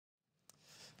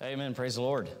Amen. Praise the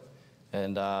Lord.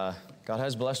 And God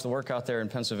has blessed the work out there in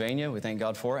Pennsylvania. We thank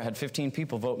God for it. I had 15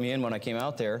 people vote me in when I came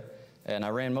out there, and I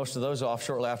ran most of those off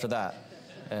shortly after that.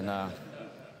 And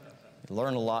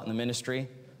learned a lot in the ministry.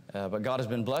 But God has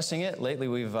been blessing it. Lately,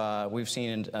 we've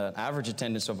seen an average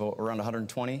attendance of around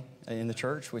 120 in the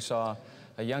church. We saw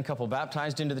a young couple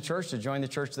baptized into the church to join the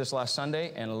church this last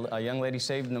Sunday, and a young lady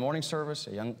saved in the morning service,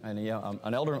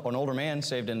 an older man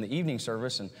saved in the evening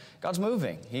service, and God's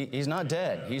moving. He's not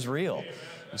dead. He's real.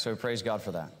 And so we praise God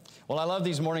for that. Well, I love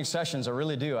these morning sessions. I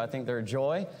really do. I think they're a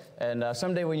joy. And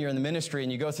someday when you're in the ministry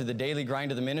and you go through the daily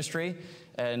grind of the ministry,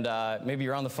 and maybe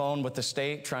you're on the phone with the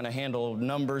state trying to handle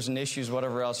numbers and issues,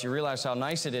 whatever else, you realize how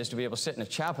nice it is to be able to sit in a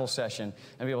chapel session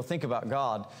and be able to think about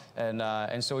God.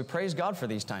 And so we praise God for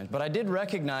these times. But I did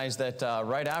recognize that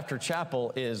right after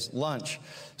chapel is lunch.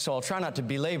 So I'll try not to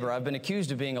belabor. I've been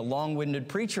accused of being a long-winded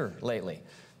preacher lately.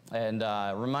 And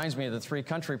it reminds me of the 3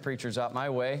 country preachers out my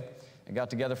way. They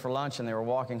got together for lunch and they were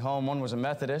walking home. One was a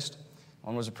Methodist,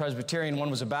 one was a Presbyterian,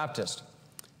 one was a Baptist.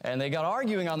 And they got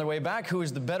arguing on their way back who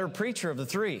is the better preacher of the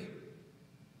 3.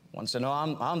 One said, no,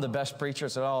 I'm the best preacher. I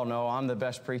said, oh, no, I'm the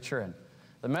best preacher. And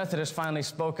the Methodist finally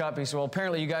spoke up. He said, well,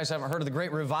 apparently you guys haven't heard of the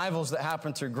great revivals that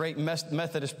happened through great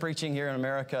Methodist preaching here in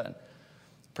America. And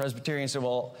the Presbyterian said,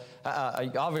 well,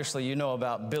 obviously you know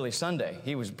about Billy Sunday.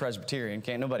 He was a Presbyterian.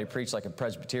 Can't nobody preach like a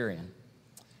Presbyterian.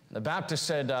 The Baptist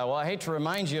said, well, I hate to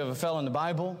remind you of a fellow in the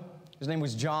Bible. His name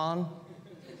was John.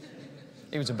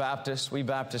 He was a Baptist. We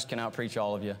Baptists can out-preach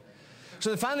all of you.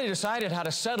 So they finally decided how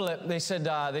to settle it. They said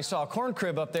they saw a corn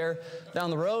crib up there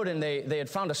down the road, and they had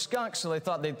found a skunk, so they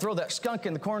thought they'd throw that skunk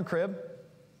in the corn crib.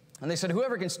 And they said,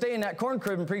 whoever can stay in that corn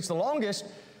crib and preach the longest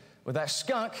with that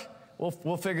skunk,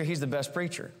 we'll figure he's the best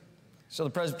preacher. So the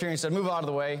Presbyterian said, move out of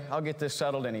the way. I'll get this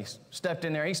settled. And he stepped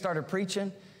in there. He started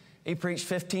preaching. He preached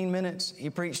 15 minutes.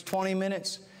 He preached 20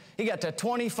 minutes. He got to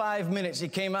 25 minutes. He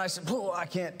came out. I said, oh, I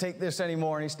can't take this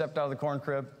anymore. And he stepped out of the corn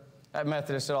crib. That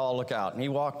Methodist said, oh, look out. And he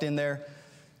walked in there,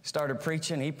 started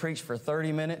preaching. He preached for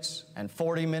 30 minutes and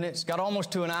 40 minutes. Got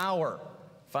almost to an hour.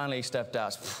 Finally, he stepped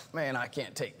out. Man, I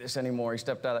can't take this anymore. He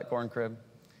stepped out of that corn crib.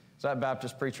 So that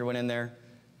Baptist preacher went in there.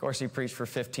 Of course, he preached for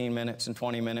 15 minutes and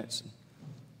 20 minutes.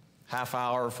 Half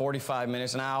hour, 45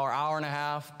 minutes, an hour, hour and a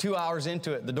half, 2 hours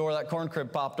into it, the door of that corn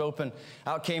crib popped open.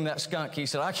 Out came that skunk. He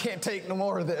said, I can't take no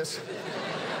more of this.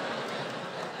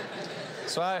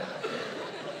 So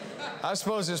I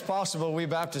suppose it's possible we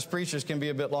Baptist preachers can be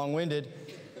a bit long-winded.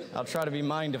 I'll try to be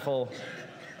mindful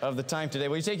of the time today.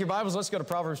 Will you take your Bibles? Let's go to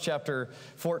Proverbs chapter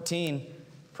 14.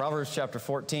 Proverbs chapter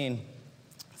 14.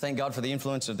 Thank God for the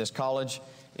influence of this college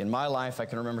in my life. I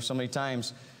can remember so many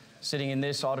times sitting in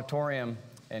this auditorium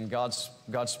and God's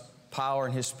power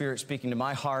and His Spirit speaking to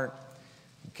my heart,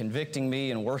 convicting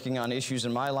me and working on issues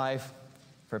in my life,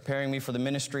 preparing me for the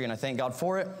ministry, and I thank God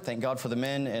for it. Thank God for the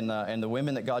men and the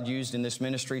women that God used in this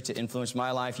ministry to influence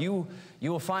my life. You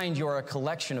will find you're a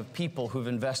collection of people who've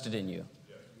invested in you.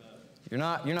 You're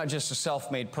not just a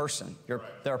self-made person. There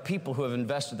are people who have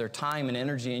invested their time and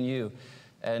energy in you,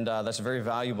 and that's a very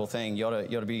valuable thing. You ought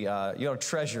to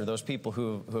treasure those people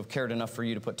who have cared enough for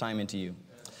you to put time into you.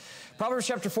 Proverbs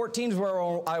chapter 14 is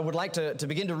where I would like to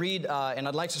begin to read, and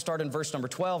I'd like to start in verse number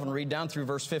 12 and read down through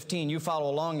verse 15. You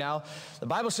follow along now. The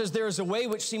Bible says, there is a way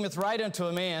which seemeth right unto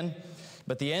a man,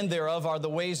 but the end thereof are the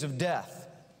ways of death.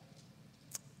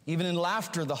 Even in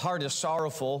laughter the heart is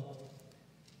sorrowful,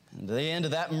 and the end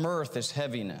of that mirth is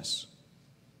heaviness.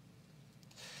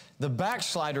 The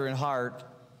backslider in heart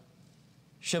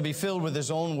shall be filled with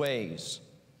his own ways,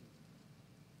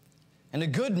 and a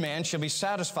good man shall be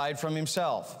satisfied from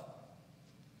himself.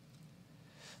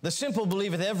 The simple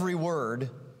believeth every word,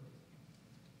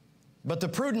 but the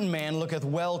prudent man looketh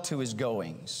well to his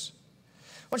goings.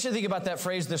 I want you to think about that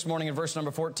phrase this morning in verse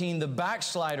number 14. The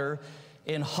backslider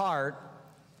in heart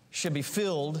should be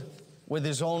filled with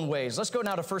his own ways. Let's go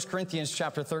now to 1 Corinthians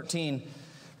chapter 13.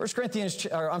 1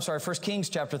 Kings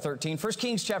chapter 13. 1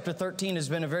 Kings chapter 13 has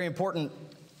been a very important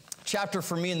chapter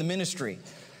for me in the ministry.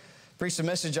 Preached a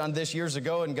message on this years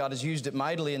ago, and God has used it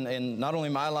mightily in not only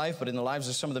my life, but in the lives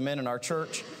of some of the men in our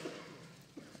church.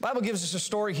 The Bible gives us a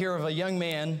story here of a young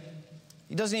man.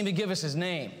 He doesn't even give us his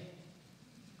name.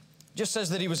 It just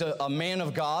says that he was a man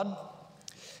of God,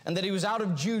 and that he was out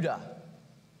of Judah.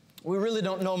 We really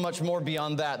don't know much more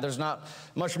beyond that. There's not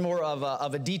much more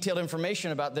of a detailed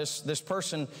information about this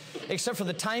person, except for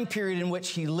the time period in which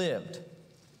he lived.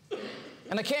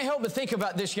 And I can't help but think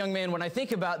about this young man when I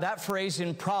think about that phrase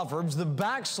in Proverbs, the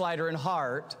backslider in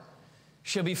heart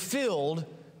shall be filled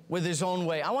with his own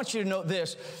way. I want you to note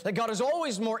this, that God is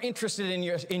always more interested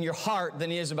in your heart than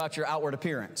He is about your outward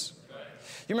appearance.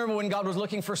 You remember when God was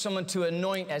looking for someone to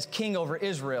anoint as king over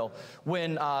Israel,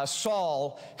 when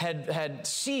Saul had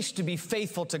ceased to be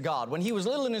faithful to God. When he was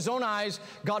little in his own eyes,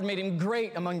 God made him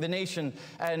great among the nation.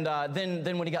 And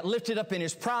then when he got lifted up in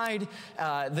his pride,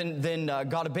 then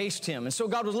God abased him. And so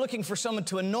God was looking for someone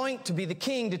to anoint to be the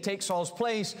king, to take Saul's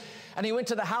place. And he went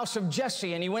to the house of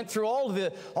Jesse, and he went through all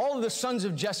of the sons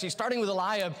of Jesse, starting with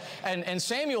Eliab. And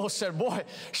Samuel said, boy,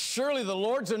 surely the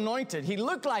Lord's anointed. He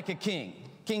looked like a king.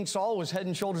 King Saul was head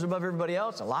and shoulders above everybody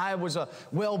else. Eliab was a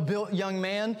well-built young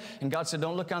man. And God said,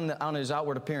 don't look on his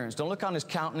outward appearance. Don't look on his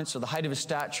countenance or the height of his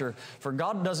stature. For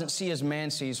God doesn't see as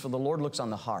man sees, for the Lord looks on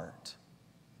the heart.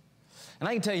 And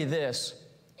I can tell you this,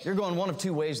 you're going one of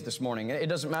two ways this morning. It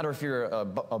doesn't matter if you're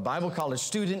a Bible college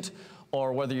student,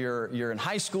 or whether you're in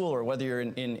high school, or whether you're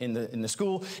in the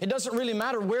school. It doesn't really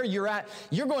matter where you're at.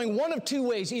 You're going one of two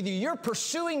ways. Either you're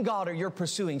pursuing God or you're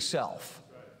pursuing self.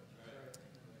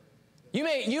 You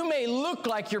may look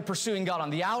like you're pursuing God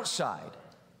on the outside,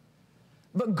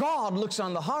 but God looks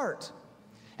on the heart.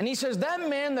 And he says that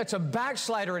man that's a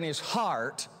backslider in his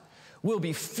heart will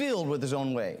be filled with his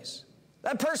own ways.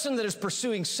 That person that is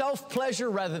pursuing self-pleasure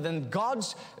rather than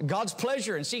God's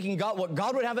pleasure and seeking God, what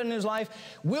God would have in his life,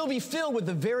 will be filled with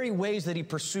the very ways that he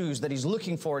pursues, that he's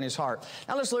looking for in his heart.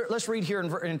 Now let's read here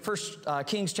in 1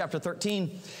 Kings chapter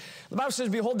 13. The Bible says,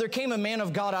 behold, there came a man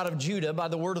of God out of Judah by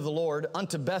the word of the Lord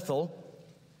unto Bethel.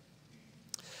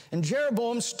 And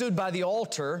Jeroboam stood by the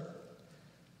altar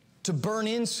to burn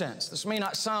incense. This may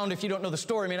not sound, if you don't know the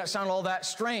story, may not sound all that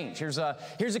strange. Here's a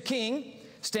king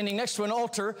standing next to an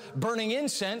altar, burning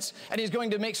incense, and he's going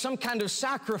to make some kind of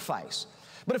sacrifice.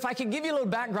 But if I could give you a little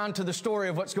background to the story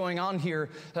of what's going on here,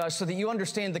 so that you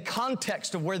understand the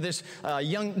context of where this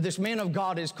man of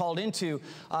God is called into,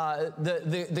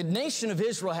 the nation of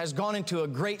Israel has gone into a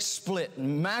great split,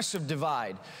 massive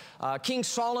divide. King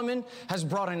Solomon has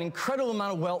brought an incredible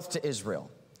amount of wealth to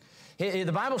Israel.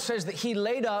 The Bible says that he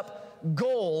laid up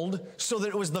gold so that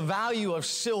it was the value of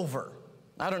silver.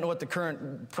 I don't know what the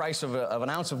current price of an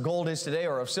ounce of gold is today,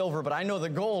 or of silver, but I know that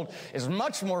gold is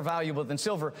much more valuable than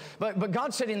silver. But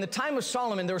God said in the time of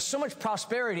Solomon, there was so much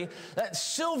prosperity that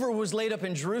silver was laid up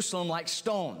in Jerusalem like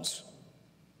stones.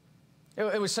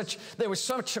 There was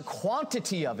such a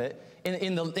quantity of it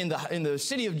in the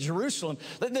city of Jerusalem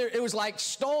that it was like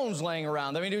stones laying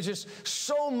around. I mean, it was just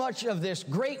so much of this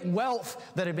great wealth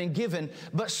that had been given.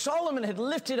 But Solomon had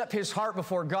lifted up his heart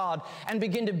before God and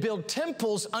began to build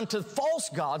temples unto false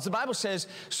gods. The Bible says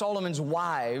Solomon's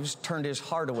wives turned his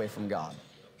heart away from God.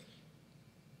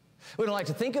 We don't like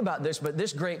to think about this, but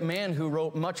this great man who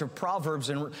wrote much of Proverbs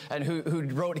and who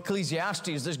wrote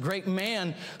Ecclesiastes, this great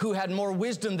man who had more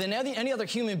wisdom than any other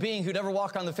human being who'd ever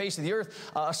walk on the face of the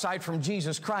earth aside from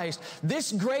Jesus Christ,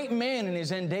 this great man in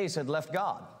his end days had left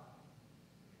God.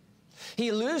 He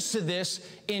alludes to this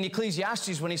in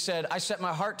Ecclesiastes when he said, I set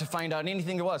my heart to find out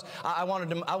anything there was. I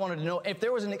wanted to know if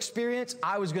there was an experience,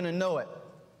 I was going to know it.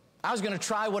 I was going to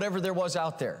try whatever there was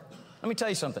out there. Let me tell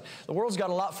you something. The world's got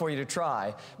a lot for you to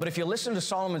try, but if you listen to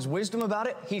Solomon's wisdom about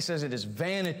it, he says it is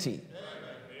vanity.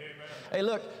 Amen. Hey,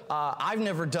 look, I've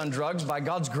never done drugs. By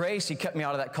God's grace, he kept me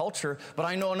out of that culture, but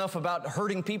I know enough about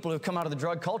hurting people who've come out of the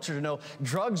drug culture to know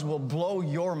drugs will blow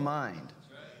your mind.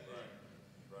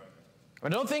 I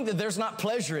don't think that there's not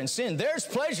pleasure in sin. There's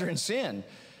pleasure in sin,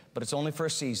 but it's only for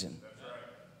a season.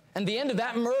 And the end of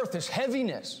that mirth is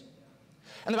heaviness.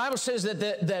 And the Bible says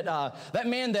that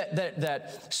man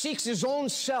that seeks his own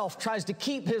self, tries to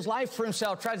keep his life for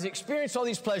himself, tries to experience all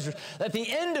these pleasures, that the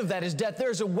end of that is death.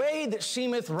 There's a way that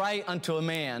seemeth right unto a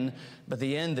man, but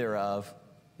the end thereof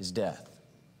is death.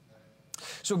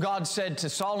 So God said to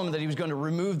Solomon that he was going to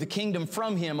remove the kingdom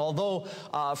from him, although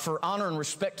for honor and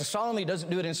respect to Solomon, he doesn't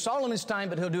do it in Solomon's time,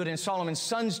 but he'll do it in Solomon's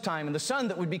son's time. And the son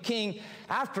that would be king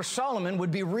after Solomon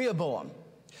would be Rehoboam.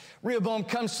 Rehoboam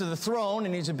comes to the throne,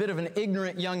 and he's a bit of an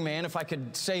ignorant young man, if I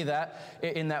could say that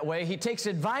in that way. He takes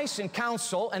advice and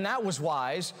counsel, and that was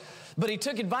wise, but he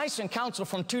took advice and counsel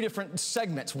from two different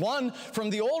segments. One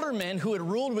from the older men who had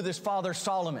ruled with his father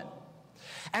Solomon,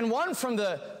 and one from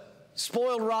the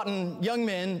spoiled, rotten young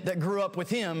men that grew up with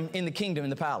him in the kingdom,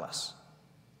 in the palace.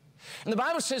 And the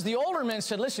Bible says the older men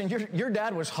said, listen, your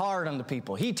dad was hard on the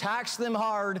people. He taxed them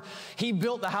hard. He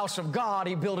built the house of God.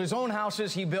 He built his own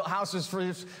houses. He built houses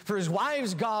for his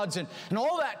wives' gods. And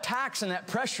all that tax and that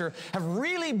pressure have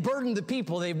really burdened the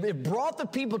people. They've brought the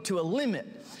people to a limit.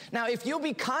 Now, if you'll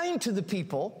be kind to the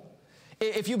people,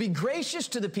 if you'll be gracious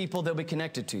to the people, they'll be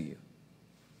connected to you.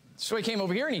 So he came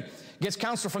over here and he gets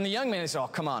counsel from the young man. He said, oh,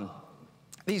 come on.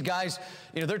 These guys,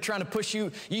 they're trying to push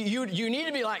you. You need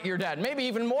to be like your dad, maybe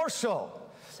even more so.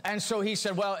 And so he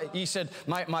said,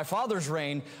 my father's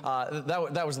reign,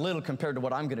 that was little compared to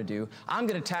what I'm going to do. I'm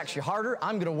going to tax you harder.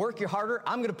 I'm going to work you harder.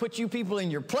 I'm going to put you people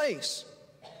in your place.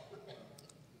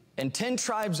 And 10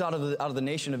 tribes out of the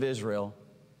nation of Israel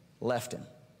left him.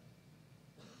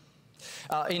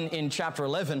 In chapter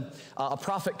 11, a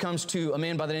prophet comes to a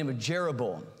man by the name of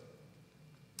Jeroboam.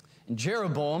 And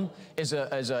Jeroboam is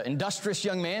an industrious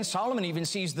young man. Solomon even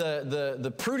sees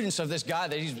the prudence of this guy,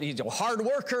 that he's a hard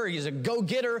worker, he's a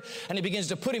go-getter, and he begins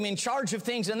to put him in charge of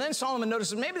things. And then Solomon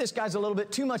notices maybe this guy's a little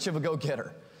bit too much of a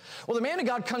go-getter. Well, the man of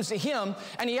God comes to him,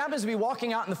 and he happens to be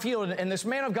walking out in the field, and this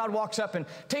man of God walks up and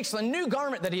takes the new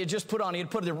garment that he had just put on. He had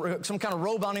put some kind of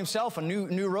robe on himself, a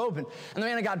new robe, and the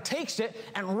man of God takes it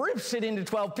and rips it into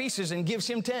 12 pieces and gives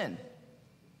him 10.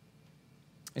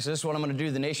 He says, this is what I'm going to do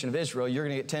to the nation of Israel. You're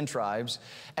going to get 10 tribes,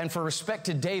 and for respect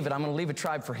to David, I'm going to leave a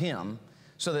tribe for him,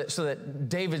 so that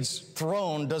David's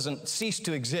throne doesn't cease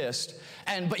to exist,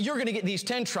 but you're going to get these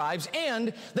 10 tribes,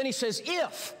 and then he says,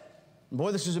 if...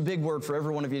 Boy, this is a big word for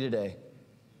every one of you today.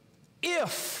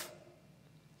 If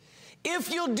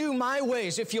you'll do my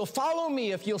ways, if you'll follow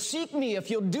me, if you'll seek me, if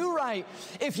you'll do right,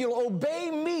 if you'll obey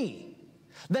me,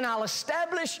 then I'll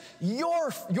establish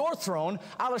your throne.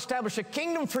 I'll establish a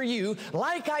kingdom for you.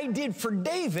 Like I did for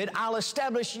David, I'll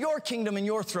establish your kingdom and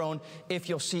your throne if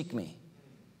you'll seek me,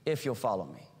 if you'll follow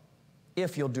me,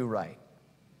 if you'll do right.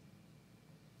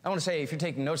 I want to say, if you're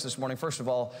taking notes this morning, first of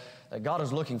all, that God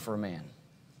is looking for a man.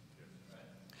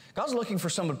 God's looking for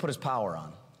someone to put his power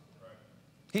on.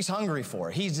 He's hungry for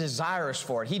it. He's desirous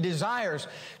for it. He desires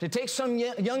to take some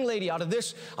young lady out of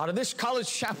this college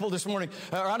chapel this morning,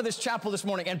 or out of this chapel this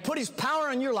morning, and put his power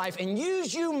on your life and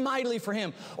use you mightily for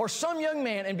him. Or some young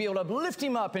man and be able to lift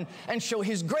him up and show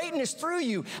his greatness through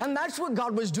you. And that's what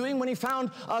God was doing when he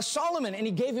found Solomon, and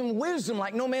he gave him wisdom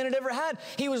like no man had ever had.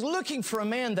 He was looking for a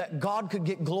man that God could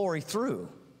get glory through.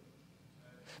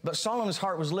 But Solomon's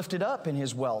heart was lifted up in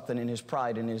his wealth and in his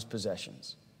pride and in his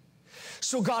possessions.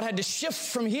 So God had to shift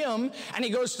from him, and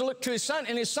he goes to look to his son,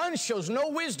 and his son shows no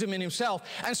wisdom in himself.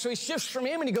 And so he shifts from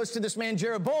him, and he goes to this man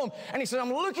Jeroboam, and he says,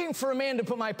 I'm looking for a man to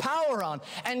put my power on.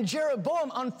 And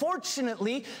Jeroboam,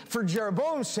 unfortunately, for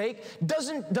Jeroboam's sake,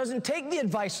 doesn't take the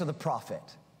advice of the prophet.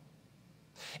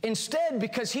 Instead,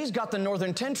 because he's got the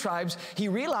northern 10 tribes, he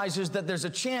realizes that there's a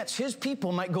chance his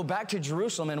people might go back to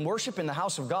Jerusalem and worship in the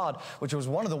house of God, which was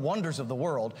one of the wonders of the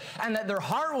world, and that their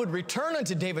heart would return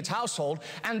unto David's household,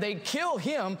 and they'd kill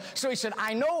him. So he said,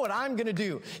 I know what I'm going to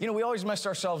do. You know, we always mess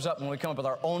ourselves up when we come up with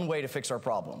our own way to fix our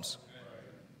problems.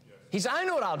 He said, I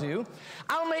know what I'll do.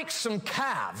 I'll make some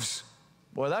calves.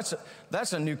 Boy,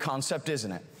 that's a new concept,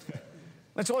 isn't it?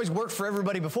 That's always worked for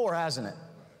everybody before, hasn't it?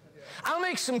 I'll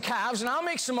make some calves, and I'll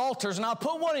make some altars, and I'll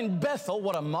put one in Bethel.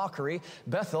 What a mockery.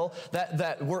 Bethel,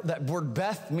 that word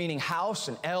Beth meaning house,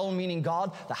 and El meaning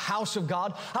God, the house of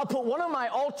God. I'll put one of my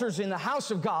altars in the house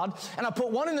of God, and I'll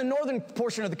put one in the northern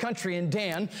portion of the country in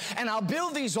Dan, and I'll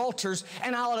build these altars,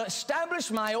 and I'll establish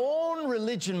my own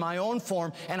religion, my own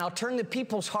form, and I'll turn the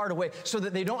people's heart away so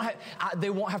that they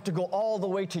won't have to go all the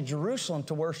way to Jerusalem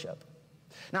to worship.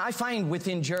 Now, I find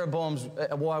within Jeroboam's,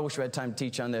 I wish we had time to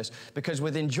teach on this, because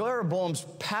within Jeroboam's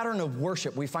pattern of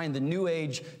worship, we find the New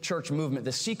Age church movement,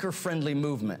 the seeker-friendly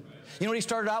movement. You know what he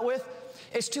started out with?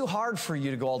 It's too hard for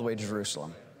you to go all the way to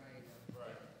Jerusalem.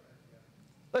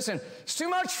 Listen, it's too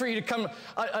much for you to come.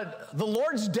 The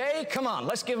Lord's Day, come on,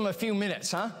 let's give him a few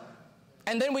minutes, huh?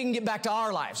 And then we can get back to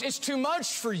our lives. It's too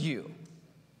much for you.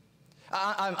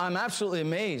 I'm absolutely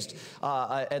amazed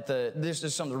this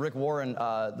is something Rick Warren,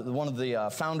 one of the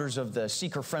founders of the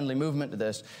seeker-friendly movement,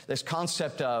 this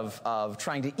concept of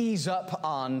trying to ease up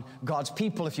on God's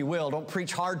people, if you will. Don't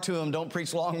preach hard to them. Don't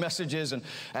preach long messages, and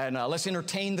let's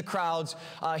entertain the crowds.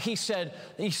 He said,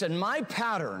 my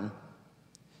pattern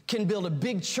can build a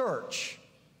big church,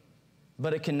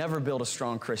 but it can never build a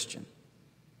strong Christian.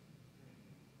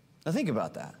 Now think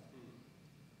about that.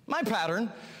 My pattern,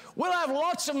 we'll have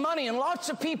lots of money and lots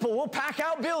of people. We'll pack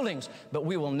out buildings, but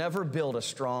we will never build a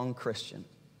strong Christian.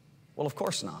 Well, of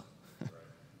course not.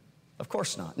 Of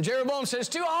course not. And Jeroboam says, it's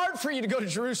too hard for you to go to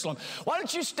Jerusalem. Why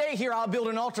don't you stay here? I'll build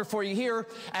an altar for you here,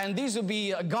 and these will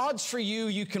be gods for you.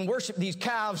 You can worship these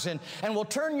calves, and we'll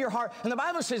turn your heart. And the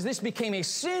Bible says this became a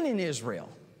sin in Israel.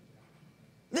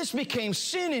 This became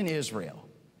sin in Israel.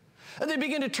 And they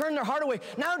begin to turn their heart away.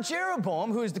 Now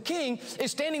Jeroboam, who is the king, is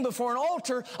standing before an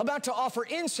altar about to offer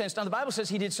incense. Now the Bible says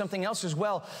he did something else as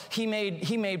well. He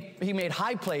made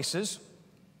high places,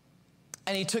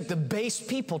 and he took the base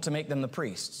people to make them the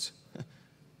priests.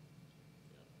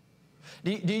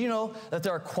 Do you know that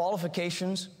there are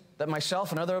qualifications that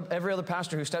myself and every other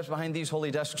pastor who steps behind these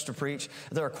holy desks to preach,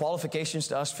 there are qualifications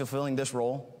to us fulfilling this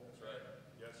role? That's right.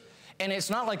 Yes, And it's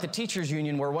not like the teachers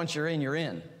union where once you're in, you're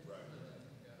in.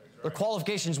 The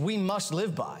qualifications we must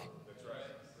live by.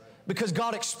 Because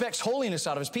God expects holiness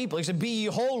out of his people. He said, be ye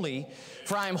holy,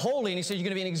 for I am holy. And he said, you're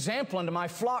going to be an example unto my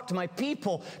flock, to my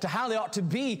people, to how they ought to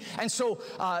be. And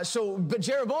but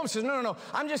Jeroboam says, no,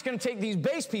 I'm just going to take these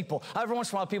base people. Every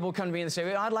once in a while, people will come to me and they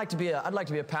say, I'd like to be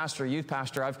a pastor, a youth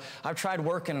pastor. I've tried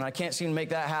working and I can't seem to make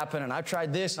that happen. And I've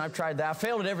tried this and I've tried that. I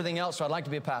failed at everything else, so I'd like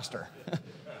to be a pastor. And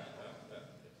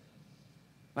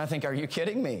I think, are you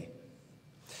kidding me?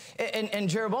 And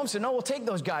Jeroboam said, no, we'll take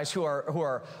those guys who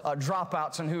are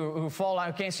dropouts and who fall out,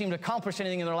 who can't seem to accomplish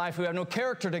anything in their life, who have no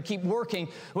character to keep working,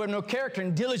 who have no character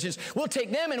and diligence. We'll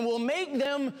take them and we'll make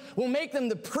them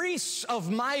the priests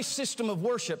of my system of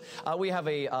worship. We have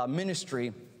a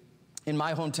ministry in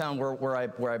my hometown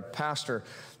where I pastor.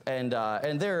 And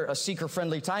they're a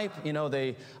seeker-friendly type. You know,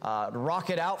 they rock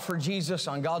it out for Jesus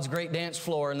on God's great dance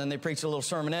floor, and then they preach a little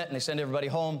sermonette, and they send everybody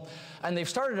home. And they've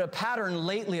started a pattern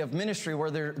lately of ministry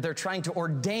where they're trying to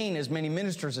ordain as many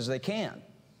ministers as they can.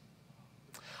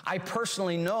 I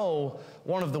personally know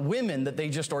one of the women that they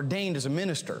just ordained as a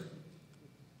minister,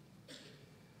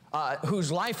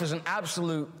 whose life is an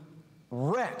absolute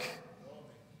wreck.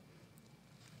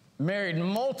 Married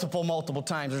multiple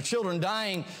times. Her children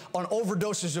dying on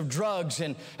overdoses of drugs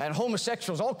and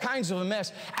homosexuals, all kinds of a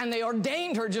mess. And they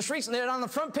ordained her just recently. They're on the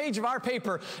front page of our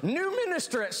paper, new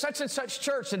minister at such and such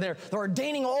church. And they're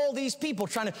ordaining all these people,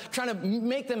 trying to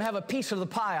make them have a piece of the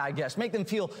pie, I guess. Make them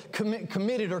feel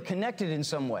committed or connected in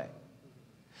some way.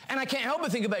 And I can't help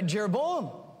but think about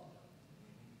Jeroboam.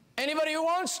 Anybody who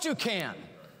wants to can.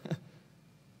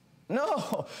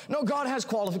 No, God has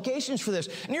qualifications for this.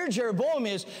 And here Jeroboam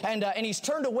is, and he's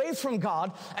turned away from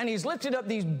God, and he's lifted up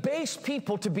these base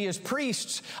people to be his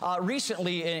priests.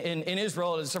 Recently in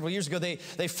Israel, several years ago,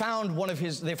 they found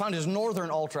his northern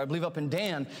altar, I believe up in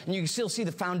Dan, and you can still see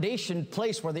the foundation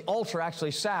place where the altar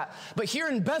actually sat. But here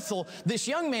in Bethel, this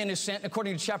young man is sent,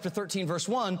 according to chapter 13, verse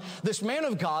 1, this man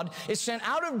of God is sent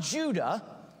out of Judah,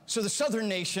 so the southern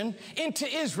nation, into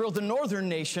Israel, the northern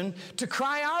nation, to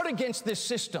cry out against this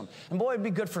system. And boy, it'd be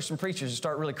good for some preachers to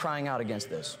start really crying out against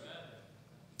this.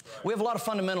 We have a lot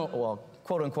of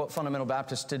quote-unquote fundamental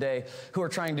Baptists today who are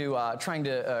trying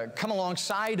to come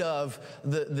alongside of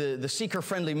the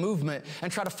seeker-friendly movement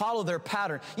and try to follow their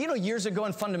pattern. You know, years ago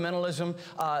in fundamentalism,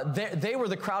 they were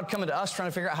the crowd coming to us trying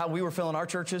to figure out how we were filling our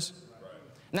churches.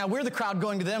 Now we're the crowd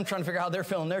going to them trying to figure out how they're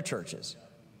filling their churches.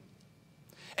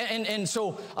 And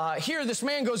so here this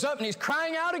man goes up and he's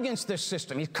crying out against this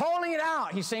system. He's calling it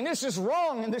out. He's saying this is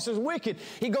wrong and this is wicked.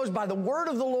 He goes by the word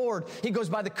of the Lord. He goes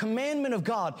by the commandment of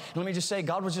God. And let me just say,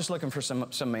 God was just looking for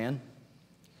some man.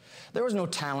 There was no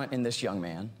talent in this young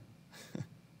man.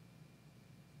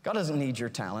 God doesn't need your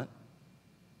talent.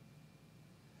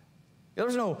 There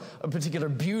was no particular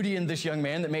beauty in this young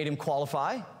man that made him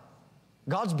qualify.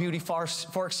 God's beauty far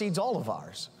exceeds all of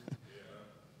ours.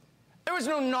 There was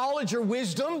no knowledge or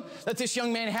wisdom that this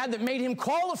young man had that made him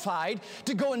qualified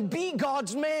to go and be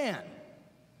God's man.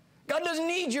 God doesn't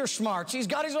need your smarts. He's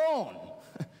got his own.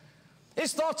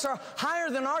 His thoughts are higher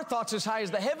than our thoughts, as high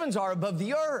as the heavens are above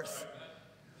the earth.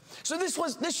 So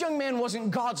this young man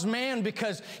wasn't God's man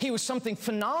because he was something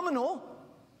phenomenal.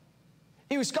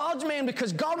 He was God's man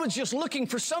because God was just looking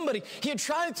for somebody. He had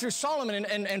tried through Solomon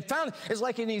and found, it's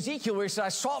like in Ezekiel where he said, I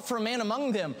sought for a man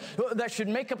among them that should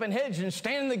make up an hedge and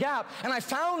stand in the gap, and I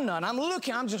found none.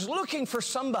 I'm just looking for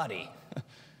somebody.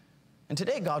 And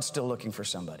today God's still looking for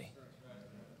somebody.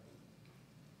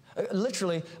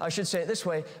 Literally, I should say it this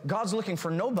way, God's looking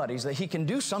for nobodies that he can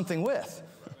do something with.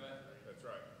 That's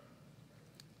right.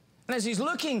 And as he's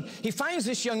looking, he finds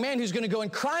this young man who's going to go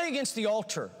and cry against the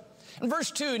altar. In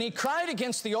verse 2, and he cried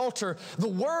against the altar the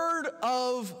word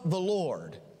of the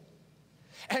Lord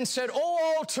and said,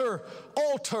 O altar,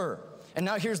 altar. And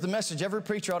now here's the message every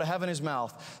preacher ought to have in his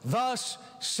mouth. Thus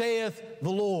saith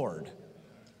the Lord.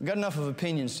 We've got enough of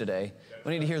opinions today.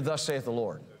 We need to hear thus saith the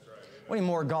Lord. We need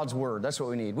more of God's word. That's what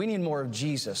we need. We need more of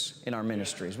Jesus in our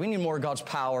ministries. We need more of God's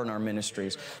power in our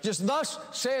ministries. Just thus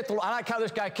saith the Lord. I like how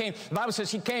this guy came. The Bible says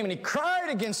he came and he cried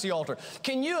against the altar.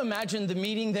 Can you imagine the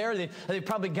meeting there? They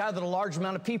probably gathered a large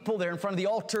amount of people there in front of the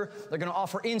altar. They're going to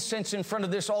offer incense in front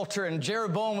of this altar. And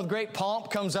Jeroboam with great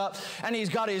pomp comes up, and he's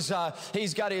got his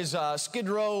Skid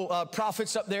Row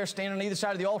prophets up there standing on either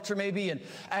side of the altar maybe.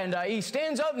 And he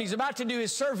stands up and he's about to do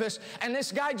his service. And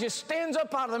this guy just stands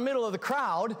up out of the middle of the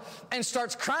crowd and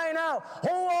starts crying out,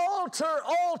 "Oh, altar,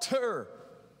 altar."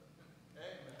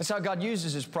 That's how God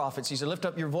uses his prophets. He said, lift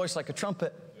up your voice like a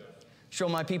trumpet. Show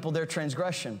my people their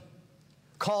transgression.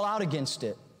 Call out against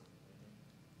it.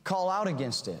 Call out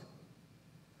against it.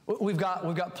 We've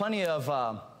got plenty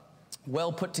of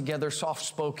well put together,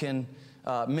 soft-spoken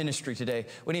ministry today.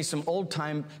 We need some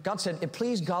old-time, God said, it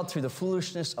pleased God through the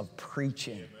foolishness of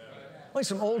preaching. We need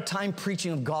some old-time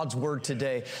preaching of God's word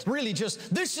today. Really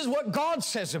just, this is what God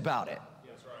says about it.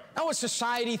 Not what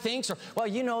society thinks, or, well,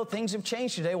 you know, things have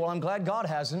changed today. Well, I'm glad God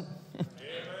hasn't.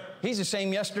 He's the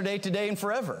same yesterday, today, and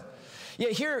forever.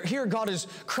 Yet here God is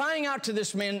crying out to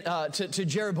this man, to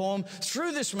Jeroboam,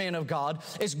 through this man of God.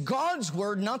 It's God's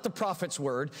word, not the prophet's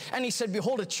word. And he said,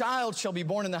 behold, a child shall be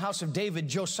born in the house of David,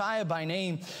 Josiah by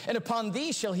name. And upon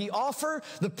thee shall he offer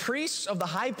the priests of the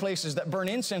high places that burn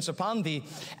incense upon thee,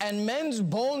 and men's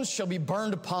bones shall be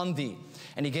burned upon thee.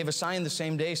 And he gave a sign the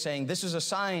same day, saying, this is a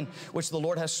sign which the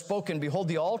Lord has spoken. Behold,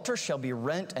 the altar shall be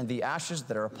rent, and the ashes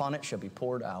that are upon it shall be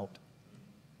poured out.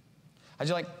 How'd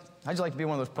you like to be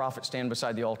one of those prophets standing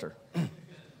beside the altar?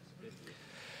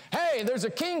 Hey, there's a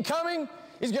king coming.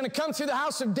 He's going to come through the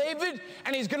house of David,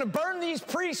 and he's going to burn these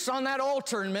priests on that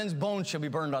altar, and men's bones shall be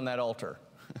burned on that altar.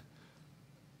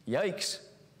 Yikes.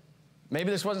 Maybe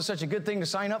this wasn't such a good thing to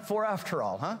sign up for after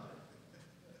all, huh?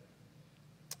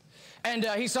 And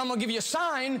he said, I'm going to give you a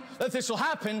sign that this will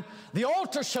happen. The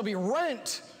altar shall be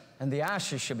rent, and the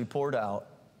ashes shall be poured out.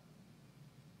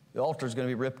 The altar is going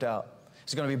to be ripped out.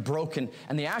 It's going to be broken,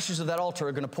 and the ashes of that altar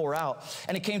are going to pour out.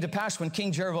 And it came to pass when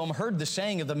King Jeroboam heard the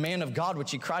saying of the man of God, which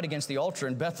he cried against the altar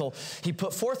in Bethel, he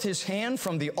put forth his hand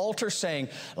from the altar, saying,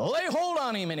 lay hold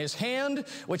on him. And his hand,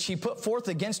 which he put forth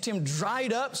against him,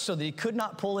 dried up so that he could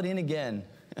not pull it in again.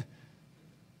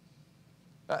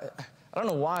 I don't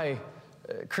know why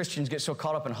Christians get so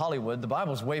caught up in Hollywood. The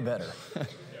Bible's way better.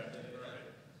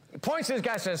 He points to this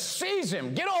guy and says, seize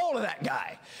him, get a hold of that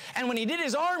guy. And when he did,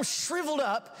 his arm shriveled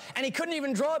up, and he couldn't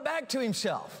even draw it back to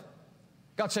himself.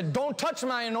 God said, don't touch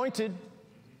my anointed.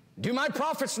 Do my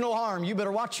prophets no harm. You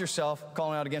better watch yourself,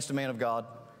 calling out against a man of God.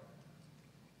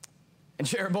 And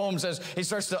Jeroboam says, he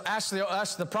starts to ask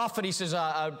the prophet, he says,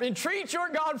 entreat your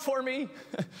God for me.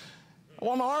 I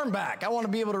want my arm back. I want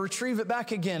to be able to retrieve it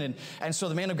back again. And so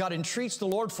the man of God entreats the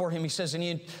Lord for him. He says,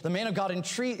 the man of God he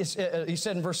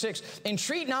said in verse 6,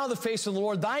 entreat now the face of the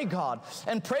Lord thy God,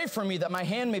 and pray for me that my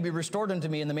hand may be restored unto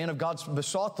me. And the man of God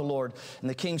besought the Lord, and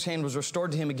the king's hand was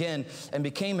restored to him again, and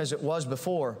became as it was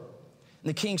before. And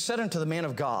the king said unto the man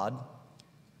of God,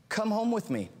 come home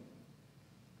with me,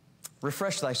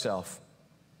 refresh thyself,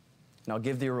 and I'll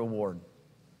give thee a reward.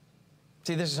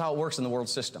 See, this is how it works in the world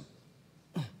system.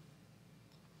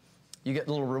 You get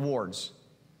little rewards.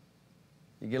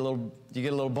 You get a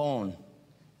little bone.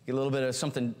 You get a little bit of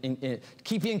something,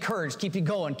 keep you encouraged, keep you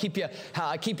going, keep you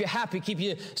happy, keep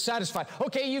you satisfied.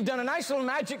 Okay, you've done a nice little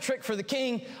magic trick for the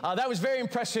king. That was very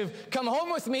impressive. Come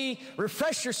home with me,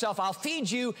 refresh yourself. I'll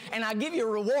feed you, and I'll give you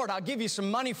a reward. I'll give you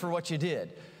some money for what you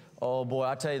did. Oh boy,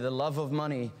 I tell you, the love of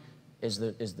money is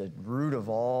the root of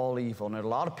all evil. And there are a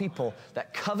lot of people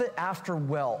that covet after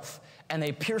wealth, and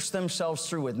they pierce themselves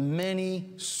through with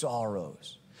many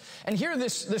sorrows. And here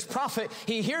this prophet,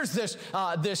 he hears this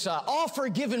offer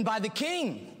given by the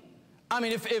king. I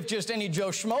mean, if just any Joe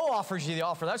Schmo offers you the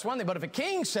offer, that's one thing. But if a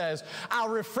king says, I'll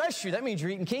refresh you, that means you're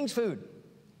eating king's food.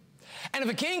 And if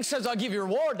a king says, I'll give you a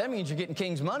reward, that means you're getting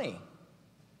king's money.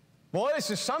 Boy,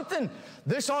 this is something.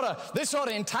 This ought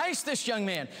to entice this young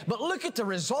man. But look at the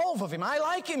resolve of him. I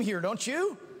like him here, don't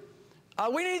you?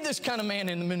 We need this kind of man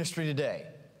in the ministry today.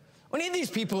 We need these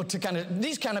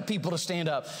kind of people to stand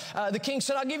up. The king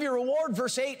said, I'll give you a reward,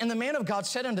 verse 8. And the man of God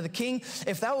said unto the king,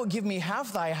 if thou wilt give me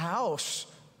half thy house,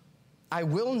 I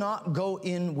will not go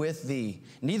in with thee,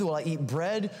 neither will I eat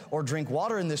bread or drink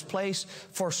water in this place.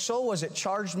 For so was it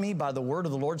charged me by the word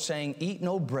of the Lord, saying, eat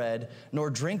no bread, nor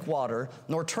drink water,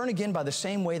 nor turn again by the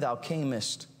same way thou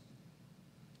camest.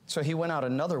 So he went out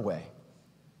another way,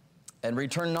 and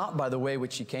returned not by the way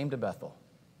which he came to Bethel.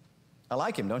 I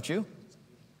like him, don't you?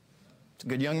 It's a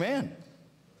good young man.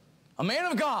 A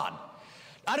man of God.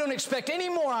 I don't expect any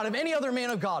more out of any other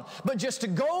man of God, but just to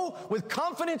go with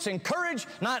confidence and courage,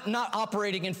 not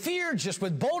operating in fear, just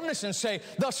with boldness, and say,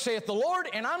 thus saith the Lord.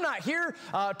 And I'm not here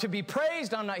to be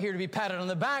praised. I'm not here to be patted on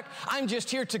the back. I'm just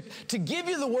here to give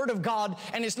you the word of God.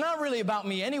 And it's not really about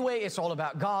me anyway. It's all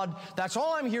about God. That's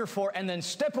all I'm here for. And then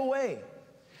step away.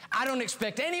 I don't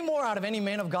expect any more out of any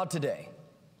man of God today.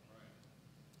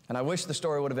 And I wish the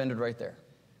story would have ended right there.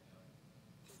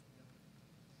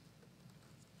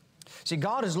 See,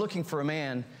 God is looking for a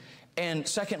man, and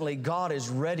secondly, God is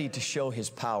ready to show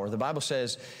his power. The Bible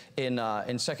says in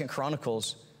 2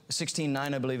 Chronicles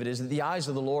 16:9, I believe it is, that the eyes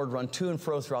of the Lord run to and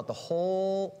fro throughout the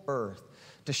whole earth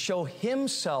to show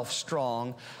himself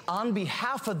strong on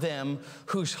behalf of them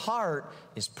whose heart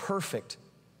is perfect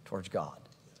towards God.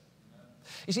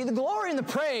 You see, the glory and the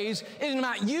praise isn't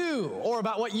about you or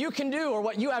about what you can do or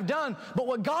what you have done, but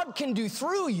what God can do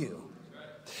through you.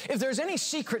 If there's any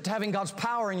secret to having God's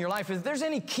power in your life, if there's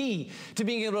any key to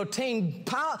being able to obtain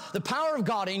the power of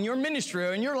God in your ministry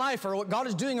or in your life or what God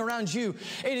is doing around you,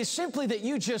 it is simply that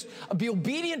you just be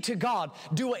obedient to God,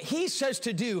 do what He says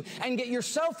to do, and get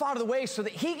yourself out of the way so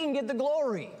that He can get the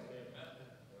glory.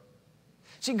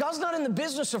 See, God's not in the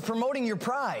business of promoting your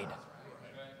pride.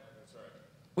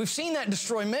 We've seen that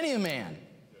destroy many a man.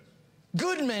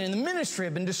 Good men in the ministry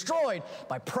have been destroyed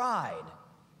by pride.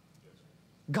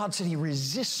 God said He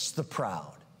resists the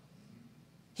proud.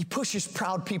 He pushes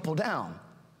proud people down.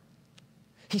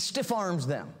 He stiff arms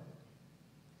them.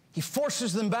 He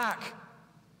forces them back.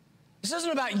 This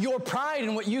isn't about your pride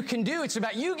and what you can do. It's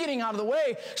about you getting out of the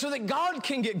way so that God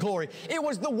can get glory. It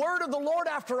was the word of the Lord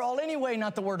after all anyway,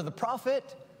 not the word of the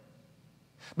prophet.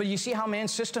 But you see how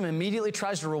man's system immediately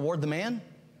tries to reward the man?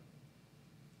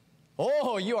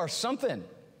 Oh, you are something.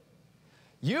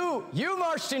 You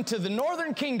marched into the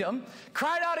northern kingdom,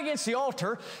 cried out against the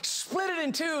altar, split it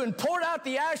in two and poured out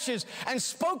the ashes and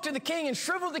spoke to the king and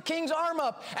shriveled the king's arm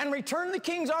up and returned the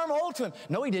king's arm whole to him.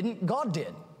 No, he didn't. God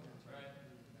did.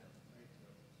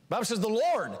 The Bible says the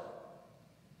Lord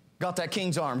got that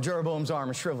king's arm, Jeroboam's arm,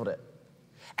 and shriveled it.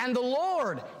 And the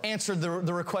Lord answered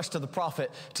the request of the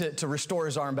prophet to restore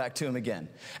his arm back to him again.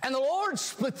 And the Lord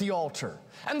split the altar.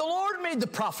 And the Lord made the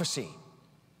prophecy.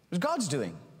 It was God's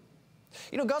doing.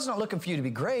 You know, God's not looking for you to be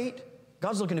great.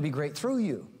 God's looking to be great through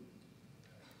you.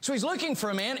 So He's looking for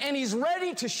a man, and He's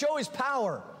ready to show His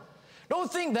power. Don't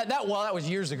think that was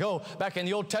years ago, back in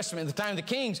the Old Testament, at the time of the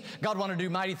kings, God wanted to do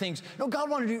mighty things. No, God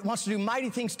wants to do mighty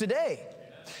things today.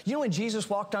 You know, when Jesus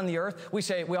walked on the earth, we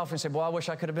often say, boy, I wish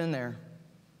I could have been there.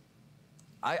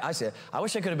 I say, I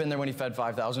wish I could have been there when He fed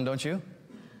 5,000, don't you?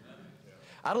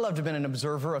 I'd love to have been an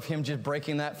observer of Him just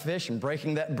breaking that fish and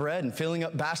breaking that bread and filling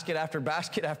up basket after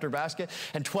basket after basket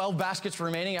and 12 baskets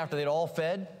remaining after they'd all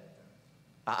fed.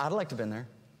 I'd like to have been there.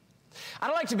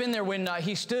 I'd like to have been there when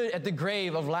He stood at the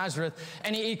grave of Lazarus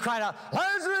and he cried out,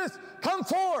 Lazarus, come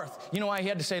forth. You know why He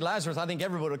had to say Lazarus? I think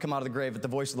everybody would come out of the grave at the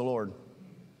voice of the Lord.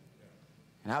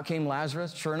 And out came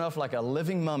Lazarus, sure enough, like a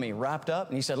living mummy wrapped up.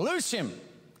 And He said, loose him.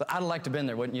 But I'd like to have been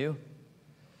there, wouldn't you?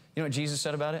 You know what Jesus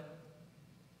said about it?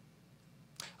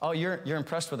 Oh, you're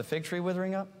impressed with the fig tree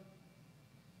withering up?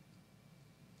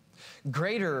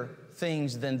 Greater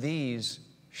things than these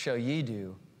shall ye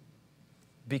do,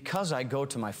 because I go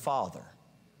to my Father.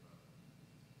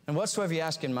 And whatsoever you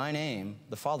ask in my name,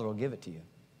 the Father will give it to you.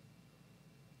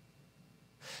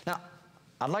 Now,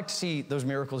 I'd like to see those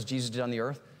miracles Jesus did on the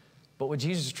earth, but what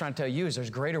Jesus is trying to tell you is there's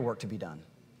greater work to be done.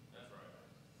 That's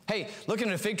right. Hey, looking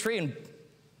at a fig tree and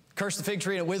curse the fig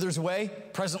tree and it withers away.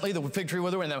 Presently, the fig tree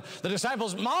withered away. And the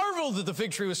disciples marveled that the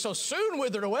fig tree was so soon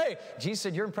withered away. Jesus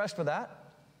said, you're impressed with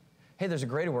that? Hey, there's a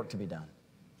greater work to be done.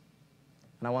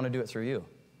 And I want to do it through you.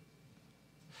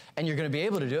 And you're going to be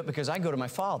able to do it because I go to my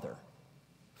Father.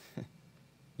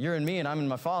 You're in me and I'm in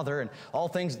my Father, and all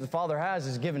things that the Father has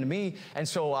is given to me. And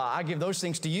so I give those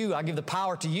things to you. I give the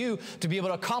power to you to be able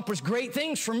to accomplish great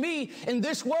things for me in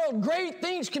this world. Great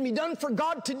things can be done for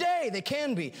God today. They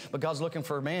can be. But God's looking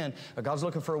for a man, or God's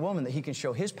looking for a woman that He can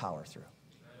show His power through.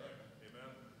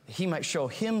 Amen. He might show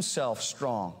Himself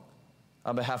strong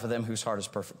on behalf of them whose heart is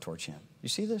perfect towards Him. You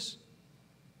see this?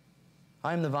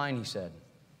 I am the vine, He said.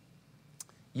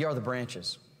 Ye are the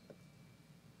branches.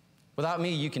 Without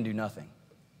me, you can do nothing.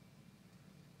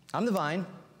 I'm the vine.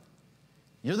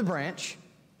 You're the branch.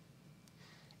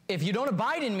 If you don't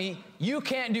abide in me, you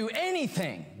can't do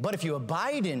anything. But if you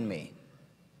abide in me,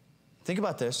 think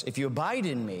about this. If you abide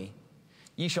in me,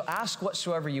 ye shall ask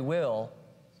whatsoever you will,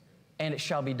 and it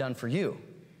shall be done for you.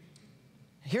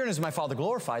 Herein is my Father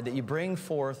glorified, that you bring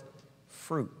forth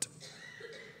fruit.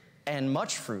 And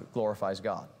much fruit glorifies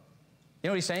God. You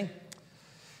know what He's saying?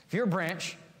 If you're a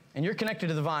branch and you're connected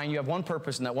to the vine, you have one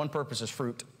purpose, and that one purpose is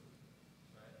fruit.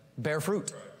 Bear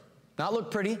fruit. Not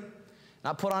look pretty,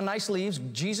 not put on nice leaves.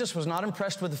 Jesus was not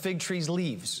impressed with the fig tree's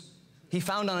leaves. He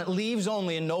found on it leaves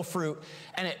only and no fruit,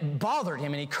 and it bothered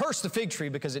Him, and He cursed the fig tree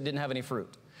because it didn't have any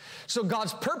fruit. So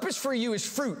God's purpose for you is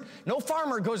fruit. No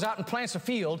farmer goes out and plants a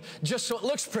field just so it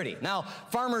looks pretty. Now,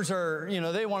 farmers are,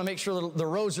 they want to make sure the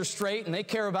rows are straight and they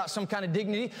care about some kind of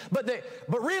dignity. But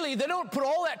really, they don't put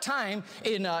all that time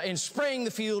in spraying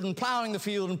the field and plowing the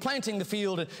field and planting the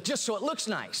field just so it looks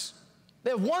nice. They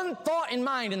have one thought in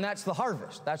mind, and that's the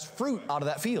harvest. That's fruit out of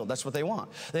that field. That's what they want.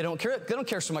 They don't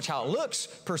care so much how it looks,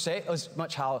 per se, as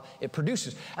much how it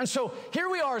produces. And so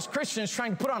here we are as Christians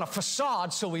trying to put on a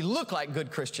facade so we look like good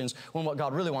Christians when what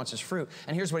God really wants is fruit.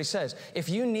 And here's what He says. If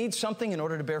you need something in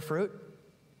order to bear fruit,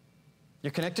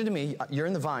 You're connected to me. You're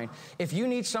in the vine. If you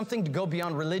need something to go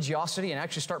beyond religiosity and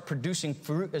actually start producing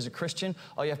fruit as a Christian,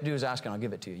 all you have to do is ask and I'll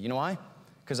give it to you. You know why?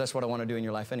 Because that's what I want to do in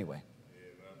your life anyway.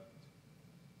 Amen.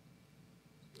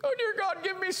 Oh, dear God,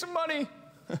 give me some money.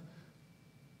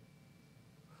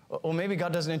 Well, maybe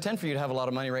God doesn't intend for you to have a lot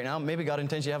of money right now. Maybe God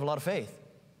intends you to have a lot of faith.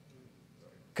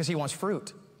 Because He wants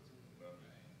fruit.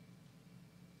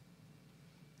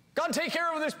 God, take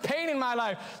care of this pain in my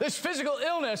life, this physical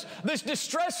illness, this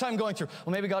distress I'm going through.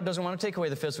 Well, maybe God doesn't want to take away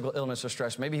the physical illness or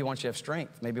stress. Maybe He wants you to have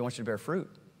strength. Maybe He wants you to bear fruit.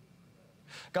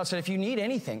 God said, if you need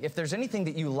anything, if there's anything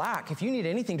that you lack, if you need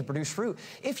anything to produce fruit,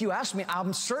 if you ask me,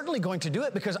 I'm certainly going to do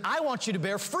it because I want you to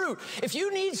bear fruit. If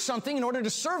you need something in order to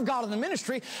serve God in the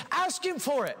ministry, ask Him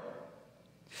for it.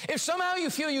 If somehow you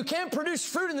feel you can't produce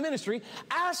fruit in the ministry,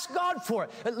 ask God for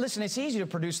it. But listen, it's easy to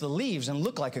produce the leaves and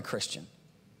look like a Christian.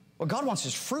 Well, God wants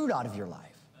His fruit out of your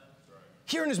life.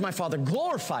 Herein is my Father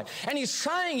glorified. And He's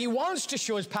trying, He wants to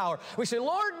show His power. We say,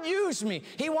 Lord, use me.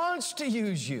 He wants to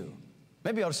use you.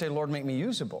 Maybe I ought to say, Lord, make me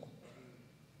usable.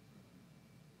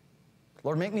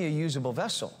 Lord, make me a usable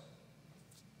vessel.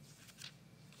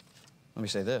 Let me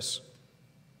say this.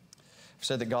 I've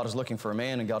said that God is looking for a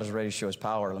man and God is ready to show His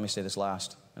power. Let me say this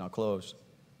last, and I'll close.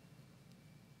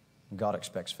 God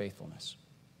expects faithfulness.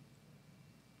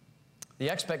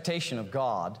 The expectation of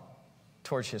God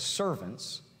towards His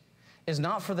servants is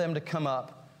not for them to come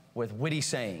up with witty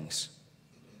sayings.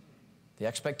 The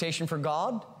expectation for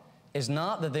God is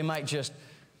not that they might just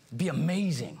be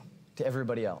amazing to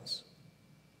everybody else.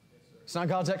 It's not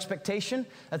God's expectation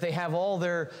that they have all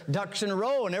their ducks in a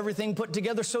row and everything put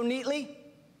together so neatly.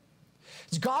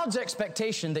 It's God's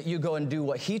expectation that you go and do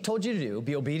what He told you to do,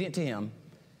 be obedient to Him,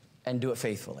 and do it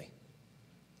faithfully.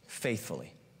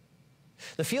 Faithfully.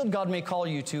 The field God may call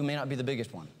you to may not be the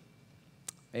biggest one.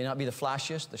 May not be the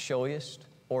flashiest, the showiest,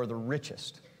 or the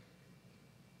richest.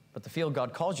 But the field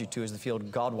God calls you to is the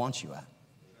field God wants you at.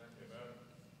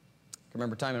 I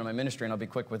remember a time in my ministry, and I'll be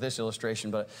quick with this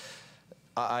illustration, but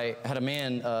I had a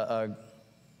man, a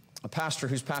pastor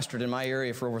who's pastored in my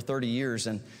area for over 30 years,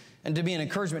 and to be an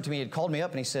encouragement to me, he had called me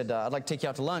up and he said, I'd like to take you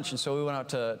out to lunch. And so we went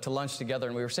out to lunch together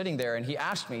and we were sitting there and he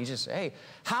asked me, he just said, hey,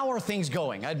 how are things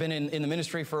going? I'd been in the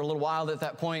ministry for a little while at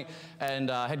that point and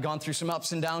had gone through some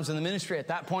ups and downs in the ministry. At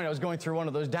that point, I was going through one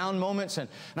of those down moments and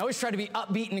I always try to be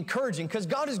upbeat and encouraging because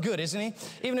God is good, isn't He?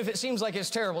 Even if it seems like it's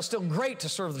terrible, it's still great to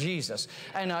serve Jesus.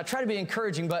 And try to be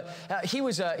encouraging, but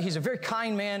he's a very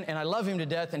kind man and I love him to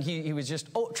death and he was just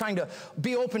trying to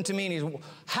be open to me and he's,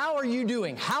 how are you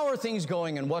doing? How are things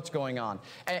going and what's going on?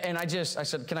 And I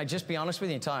said, can I just be honest with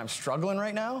you and tell you I'm struggling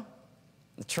right now?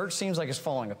 The church seems like it's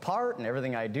falling apart and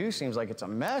everything I do seems like it's a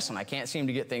mess and I can't seem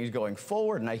to get things going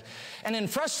forward. And in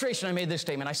frustration, I made this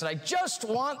statement. I said, I just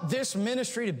want this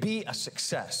ministry to be a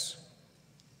success.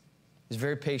 He's a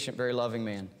very patient, very loving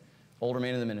man, older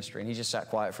man in the ministry. And he just sat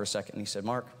quiet for a second and he said,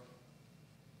 Mark,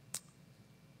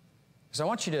 so I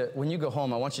want you to, when you go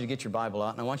home, I want you to get your Bible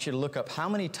out and I want you to look up how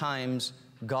many times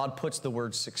God puts the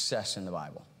word success in the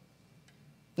Bible.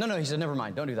 No, he said, never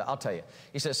mind, don't do that, I'll tell you.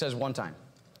 He said, it says one time.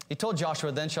 He told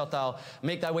Joshua, then shalt thou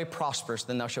make thy way prosperous,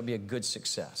 then thou shalt be a good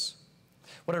success.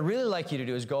 What I'd really like you to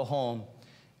do is go home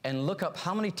and look up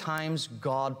how many times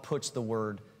God puts the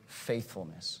word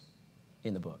faithfulness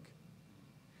in the book.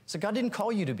 So God didn't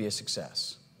call you to be a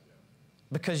success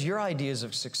because your ideas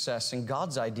of success and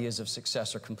God's ideas of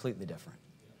success are completely different.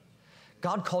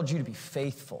 God called you to be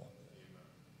faithful.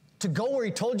 To go where He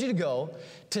told you to go,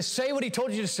 to say what He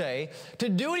told you to say, to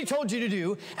do what He told you to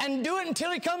do, and do it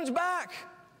until He comes back.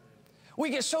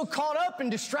 We get so caught up and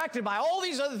distracted by all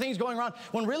these other things going on,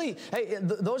 when really, hey,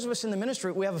 those of us in the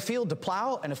ministry, we have a field to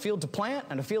plow, and a field to plant,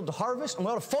 and a field to harvest, and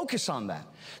we ought to focus on that.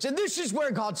 So this is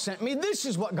where God sent me, this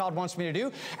is what God wants me to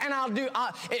do, and I'll do,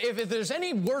 if there's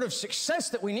any word of success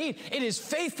that we need, it is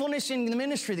faithfulness in the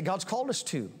ministry that God's called us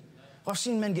to. I've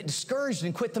seen men get discouraged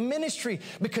and quit the ministry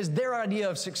because their idea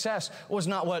of success was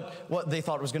not what they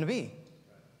thought it was going to be.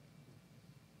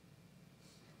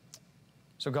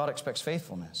 So God expects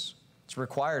faithfulness. It's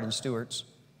required in stewards.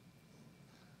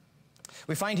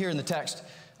 We find here in the text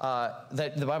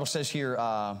that the Bible says here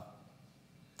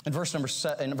in verse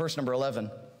number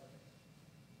 11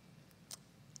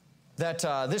 that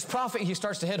this prophet, he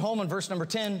starts to head home in verse number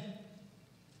 10.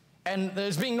 And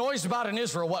there's being noised about in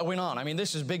Israel what went on. I mean,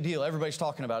 this is a big deal. Everybody's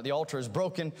talking about it. The altar is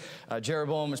broken.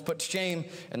 Jeroboam is put to shame.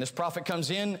 And this prophet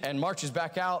comes in and marches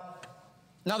back out.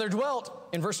 Now there dwelt,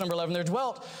 in verse number 11, there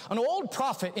dwelt an old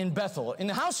prophet in Bethel. In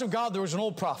the house of God there was an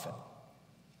old prophet.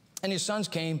 And his sons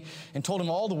came and told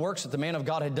him all the works that the man of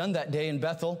God had done that day in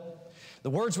Bethel. The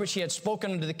words which he had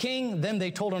spoken unto the king, them they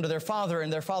told unto their father.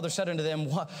 And their father said unto them,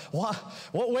 What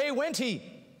way went he?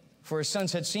 For his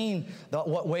sons had seen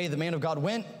what way the man of God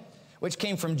went, which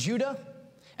came from Judah.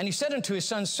 And he said unto his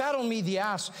sons, saddle me the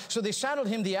ass. So they saddled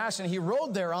him the ass, and he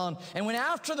rode thereon, and went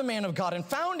after the man of God, and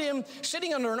found him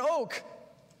sitting under an oak.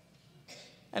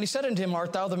 And he said unto him,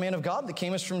 art thou the man of God that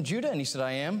camest from Judah? And he said,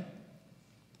 I am.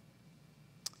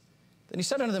 Then he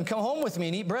said unto them, come home with me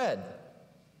and eat bread.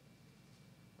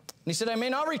 And he said, I may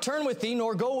not return with thee,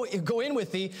 nor go in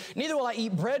with thee, neither will I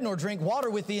eat bread nor drink water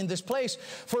with thee in this place.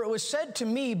 For it was said to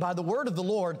me by the word of the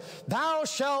Lord, thou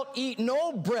shalt eat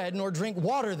no bread nor drink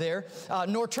water there,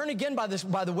 nor turn again by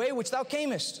the way which thou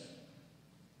camest.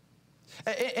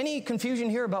 Any confusion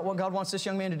here about what God wants this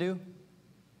young man to do?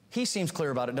 He seems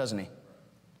clear about it, doesn't he?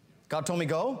 God told me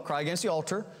go, cry against the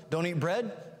altar, don't eat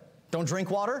bread, don't drink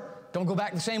water, don't go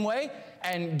back the same way,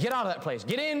 and get out of that place.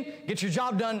 Get in, get your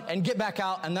job done, and get back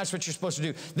out, and that's what you're supposed to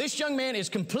do. This young man is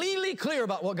completely clear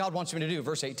about what God wants him to do.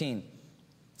 Verse 18. And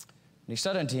he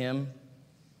said unto him,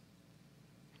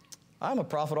 I am a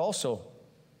prophet also,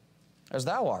 as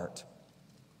thou art.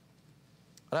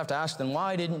 I'd have to ask them,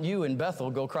 why didn't you in Bethel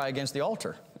go cry against the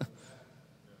altar?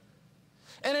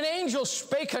 And an angel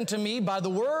spake unto me by the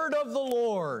word of the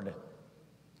Lord,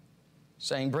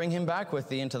 saying, bring him back with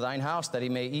thee into thine house, that he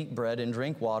may eat bread and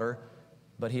drink water.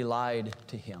 But he lied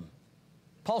to him.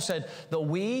 Paul said, though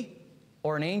we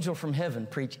or an angel from heaven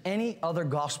preach any other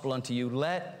gospel unto you,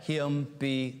 let him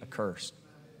be accursed.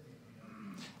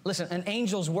 Listen, an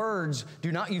angel's words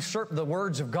do not usurp the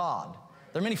words of God.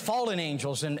 There are many fallen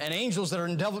angels and angels that are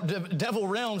in devil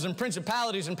realms and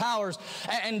principalities and powers,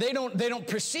 and they don't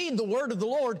precede the word of the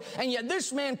Lord. And yet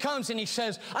this man comes and he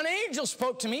says, an angel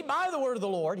spoke to me by the word of the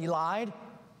Lord. He lied.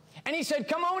 And he said,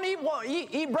 come on,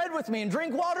 eat bread with me and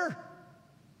drink water.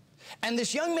 And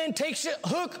this young man takes it,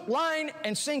 hook, line,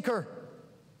 and sinker.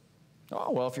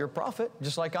 Oh, well, if you're a prophet,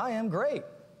 just like I am, great.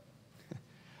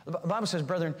 The Bible says,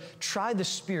 brethren, try the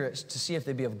spirits to see if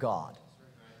they be of God.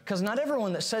 Because not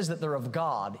everyone that says that they're of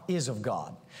God is of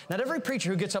God. Not every preacher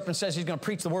who gets up and says he's going to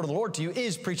preach the word of the Lord to you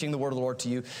is preaching the word of the Lord to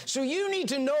you. So you need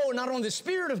to know not only the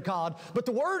Spirit of God, but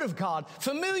the Word of God,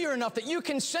 familiar enough that you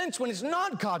can sense when it's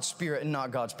not God's Spirit and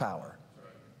not God's power.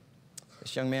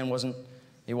 This young man wasn't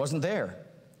there.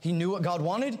 He knew what God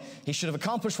wanted. He should have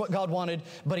accomplished what God wanted,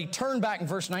 but he turned back in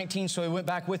verse 19, so he went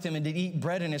back with him and did eat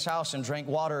bread in his house and drank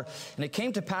water. And it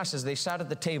came to pass as they sat at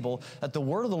the table that the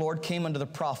word of the Lord came unto the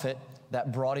prophet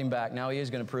that brought him back. Now he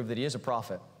is going to prove that he is a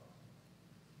prophet.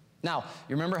 Now,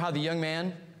 you remember how the young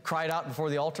man cried out before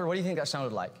the altar? What do you think that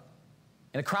sounded like?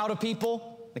 In a crowd of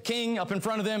people, the king up in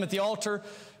front of them at the altar,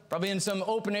 probably in some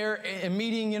open air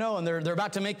meeting, and they're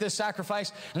about to make this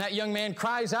sacrifice, and that young man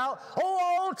cries out,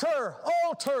 "Oh, altar,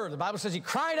 altar!" The Bible says he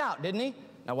cried out, didn't he?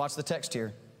 Now watch the text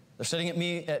here. They're sitting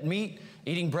at meat,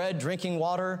 eating bread, drinking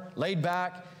water, laid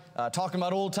back, talking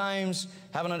about old times,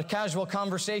 having a casual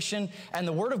conversation, and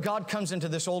the word of God comes into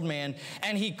this old man,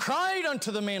 and he cried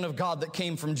unto the man of God that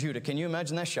came from Judah. Can you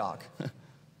imagine that shock?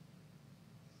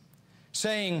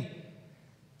 Saying,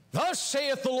 "Thus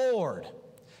saith the Lord,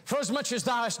 for as much as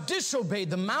thou hast disobeyed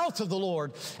the mouth of the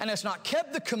Lord, and hast not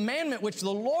kept the commandment which the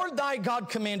Lord thy God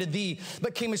commanded thee,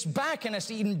 but camest back and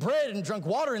hast eaten bread and drunk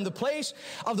water in the place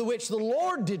of the which the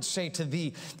Lord did say to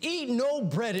thee, eat no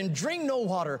bread and drink no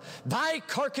water, thy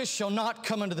carcass shall not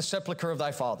come unto the sepulchre of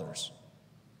thy fathers."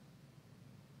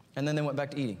 And then they went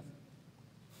back to eating.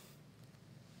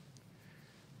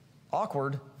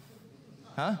 Awkward,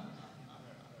 huh?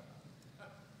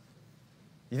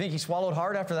 You think he swallowed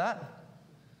hard after that?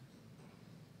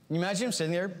 Can you imagine him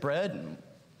sitting there, bread and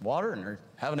water, and they're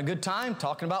having a good time,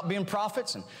 talking about being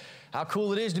prophets and how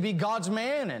cool it is to be God's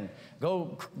man and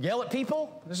go yell at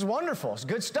people? This is wonderful. It's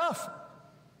good stuff.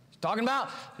 He's talking about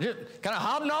just kind of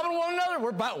hobnobbing one another.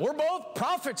 We're both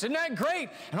prophets. Isn't that great?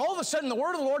 And all of a sudden, the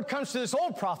word of the Lord comes to this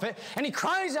old prophet, and he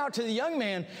cries out to the young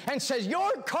man and says,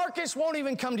 "Your carcass won't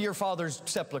even come to your father's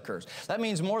sepulchres." That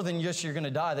means more than just you're going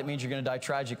to die. That means you're going to die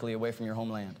tragically away from your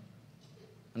homeland.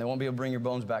 And they won't be able to bring your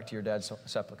bones back to your dad's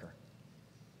sepulcher.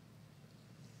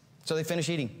 So they finish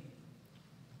eating.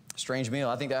 Strange meal.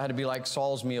 I think that had to be like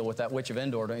Saul's meal with that witch of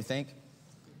Endor, don't you think?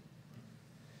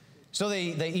 So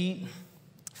they eat,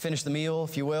 finish the meal,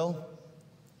 if you will.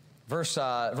 Verse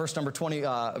number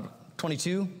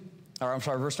 22, or I'm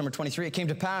sorry, verse number 23. It came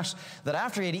to pass that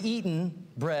after he had eaten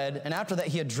bread, and after that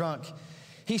he had drunk,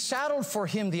 he saddled for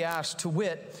him the ass, to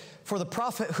wit, for the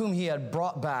prophet whom he had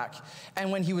brought back.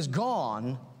 And when he was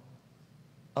gone,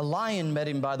 a lion met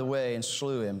him by the way and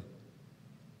slew him.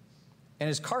 And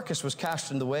his carcass was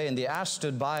cast in the way, and the ass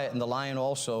stood by it, and the lion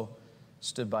also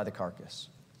stood by the carcass.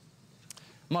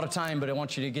 I'm out of time, but I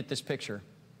want you to get this picture.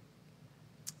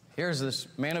 Here's this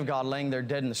man of God laying there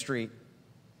dead in the street.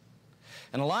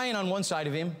 And a lion on one side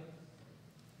of him,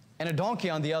 and a donkey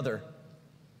on the other.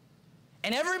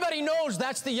 And everybody knows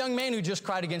that's the young man who just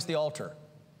cried against the altar.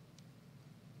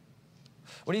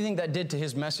 What do you think that did to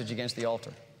his message against the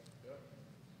altar?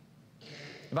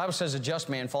 The Bible says a just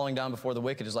man falling down before the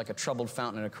wicked is like a troubled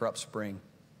fountain in a corrupt spring.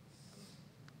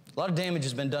 A lot of damage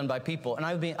has been done by people, and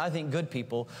I think good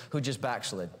people who just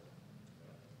backslid.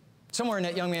 Somewhere in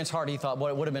that young man's heart, he thought, boy,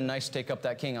 it would have been nice to take up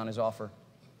that king on his offer.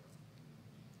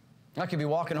 I could be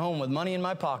walking home with money in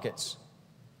my pockets.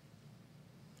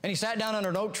 And he sat down under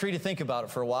an oak tree to think about it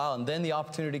for a while, and then the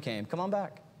opportunity came. Come on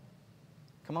back.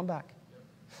 Come on back.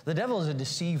 The devil is a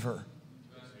deceiver.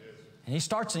 And he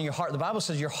starts in your heart. The Bible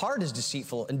says your heart is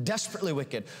deceitful and desperately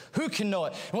wicked. Who can know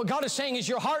it? And what God is saying is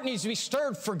your heart needs to be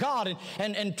stirred for God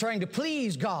and trying to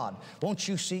please God. Won't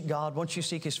you seek God? Won't you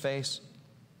seek His face?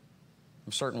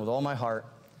 I'm certain with all my heart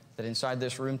that inside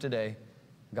this room today,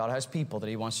 God has people that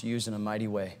He wants to use in a mighty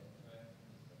way.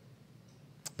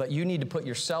 But you need to put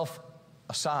yourself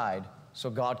aside so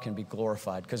God can be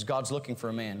glorified, because God's looking for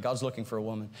a man. God's looking for a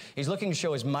woman. He's looking to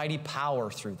show His mighty power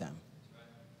through them.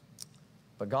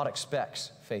 But God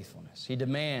expects faithfulness. He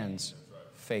demands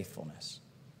faithfulness.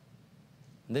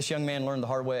 And this young man learned the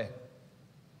hard way.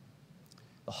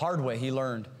 The hard way he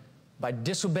learned, by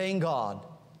disobeying God,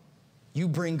 you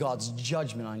bring God's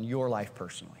judgment on your life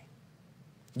personally.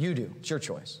 You do. It's your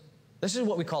choice. This is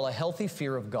what we call a healthy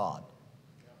fear of God.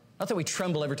 Not that we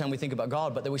tremble every time we think about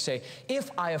God, but that we say,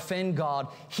 if I offend God,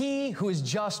 He who is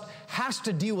just has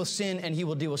to deal with sin, and He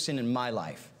will deal with sin in my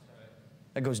life.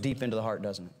 That goes deep into the heart,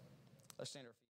 doesn't it? Let's stand.